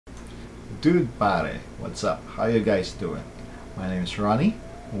Dude pare, what's up? How you guys doing? My name is Ronnie.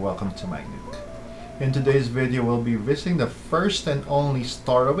 Welcome to my nuke. In today's video, we'll be visiting the first and only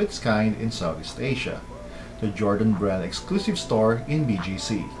store of its kind in Southeast Asia, the Jordan brand exclusive store in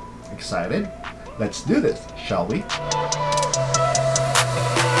BGC. Excited? Let's do this, shall we?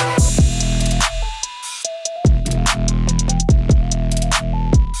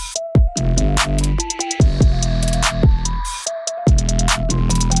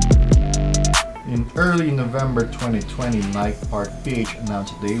 In early November 2020, Nike Park PH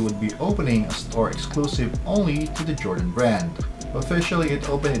announced they would be opening a store exclusive only to the Jordan brand. Officially, it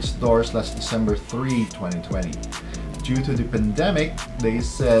opened its doors last December 3, 2020. Due to the pandemic, they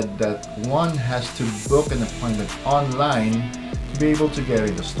said that one has to book an appointment online to be able to get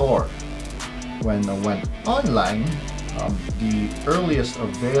in the store. When I went online, the earliest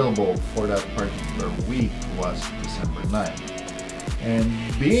available for that particular week was December 9. And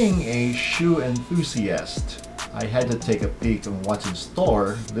being a shoe enthusiast, I had to take a peek on what's in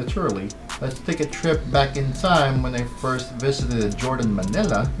store, literally. Let's take a trip back in time when I first visited Jordan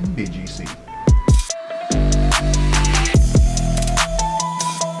Manila in BGC.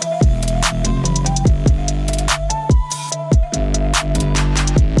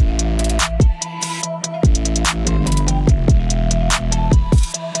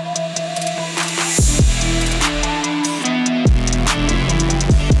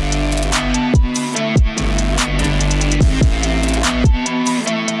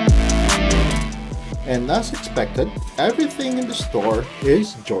 And as expected, everything in the store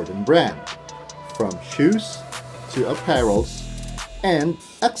is Jordan brand, from shoes to apparels and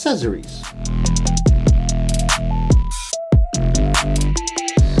accessories.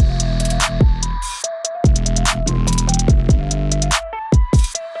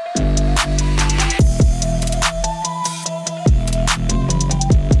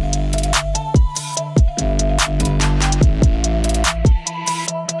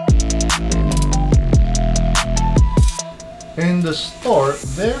 In the store,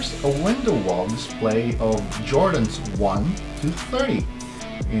 there's a window wall display of Jordans 1 to 30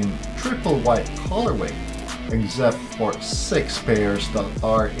 in triple white colorway, except for 6 pairs that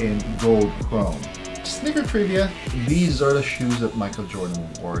are in gold chrome. Sneaker trivia, these are the shoes that Michael Jordan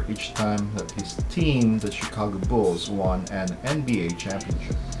wore each time that his team, the Chicago Bulls, won an NBA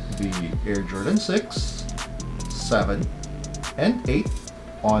championship. The Air Jordan 6, 7, and 8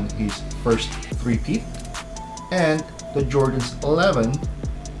 on his first three-peat, and the Jordans 11,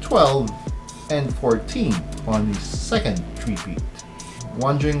 12, and 14 on his second three-peat.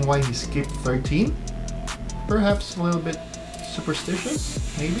 Wondering why he skipped 13? Perhaps a little bit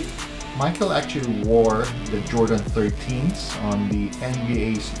superstitious, maybe? Michael actually wore the Jordan 13s on the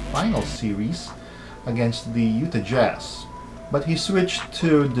NBA's final series against the Utah Jazz, but he switched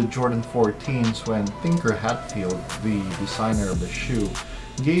to the Jordan 14s when Tinker Hatfield, the designer of the shoe,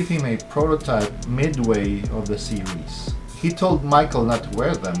 gave him a prototype midway of the series. He told Michael not to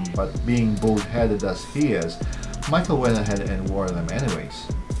wear them, but being bull-headed as he is, Michael went ahead and wore them anyways.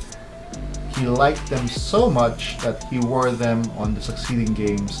 He liked them so much that he wore them on the succeeding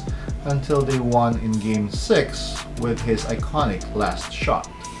games until they won in Game 6 with his iconic last shot.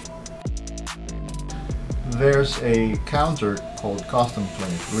 There's a counter called Custom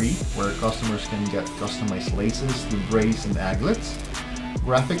 23 where customers can get customized laces, libraries, and aglets.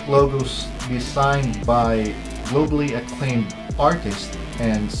 Graphic logos designed by globally acclaimed artists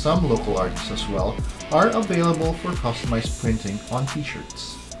and some local artists as well are available for customized printing on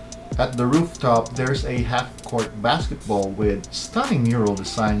t-shirts. At the rooftop, there's a half-court basketball with stunning mural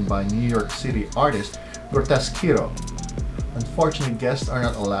designed by New York City artist Grotesquero. Unfortunately, guests are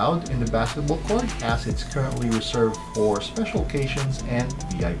not allowed in the basketball court as it's currently reserved for special occasions and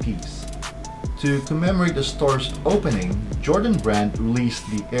VIPs. To commemorate the store's opening, Jordan brand released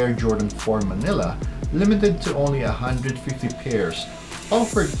the Air Jordan 4 Manila, limited to only 150 pairs,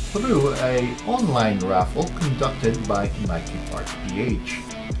 offered through an online raffle conducted by Nike Park PH.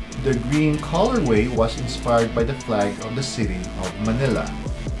 The green colorway was inspired by the flag of the city of Manila.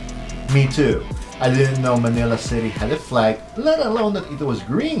 Me too. I didn't know Manila City had a flag, let alone that it was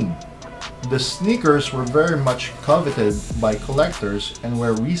green. The sneakers were very much coveted by collectors and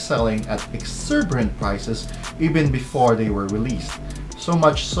were reselling at exorbitant prices even before they were released. So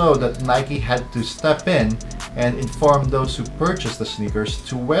much so that Nike had to step in and inform those who purchased the sneakers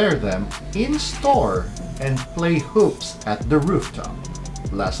to wear them in store and play hoops at the rooftop.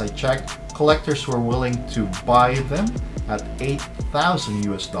 Last I checked, collectors were willing to buy them at $8,000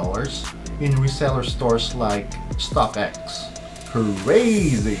 US in reseller stores like StockX.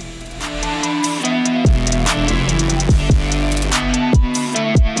 Crazy!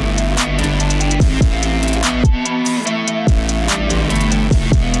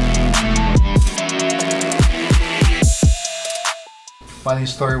 Funny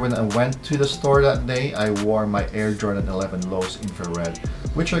story, when I went to the store that day, I wore my Air Jordan 11 Lows Infrared,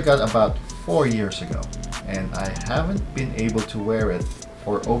 which I got about 4 years ago. And I haven't been able to wear it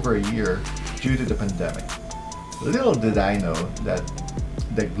for over a year due to the pandemic. Little did I know that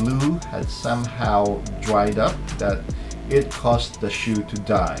the glue had somehow dried up, that it caused the shoe to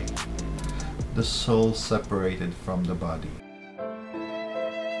die. The sole separated from the body.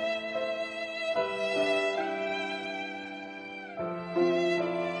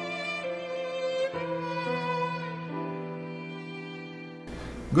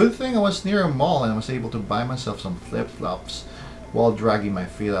 Good thing I was near a mall and I was able to buy myself some flip-flops while dragging my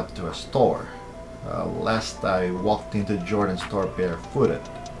feet up to a store. Last I walked into Jordan store barefooted.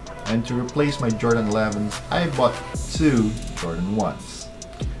 And to replace my Jordan 11s, I bought 2 Jordan 1s.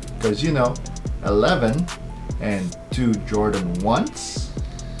 Because you know, 11 and 2 Jordan 1s,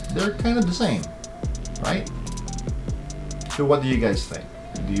 they're kind of the same, right? So what do you guys think?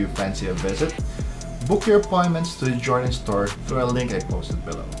 Do you fancy a visit? Book your appointments to the Jordan store through a link I posted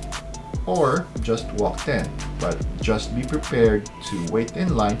below. Or just walk in, but just be prepared to wait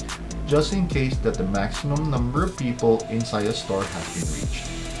in line just in case that the maximum number of people inside the store has been reached.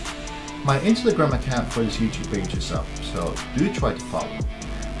 My Instagram account for this YouTube page is up, so do try to follow.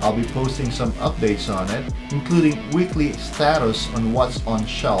 I'll be posting some updates on it, including weekly status on what's on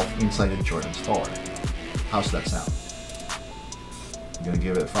shelf inside the Jordan store. How's that sound? You gonna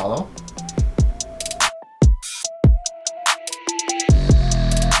give it a follow?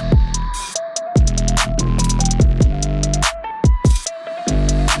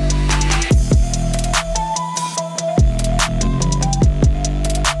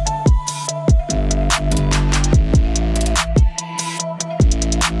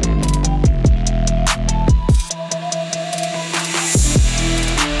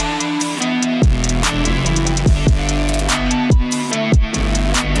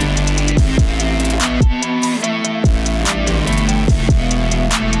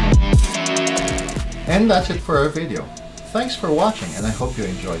 And that's it for our video. Thanks for watching and I hope you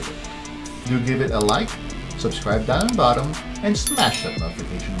enjoyed it. Do give it a like, subscribe down the bottom, and smash that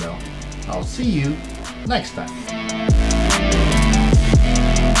notification bell. I'll see you next time.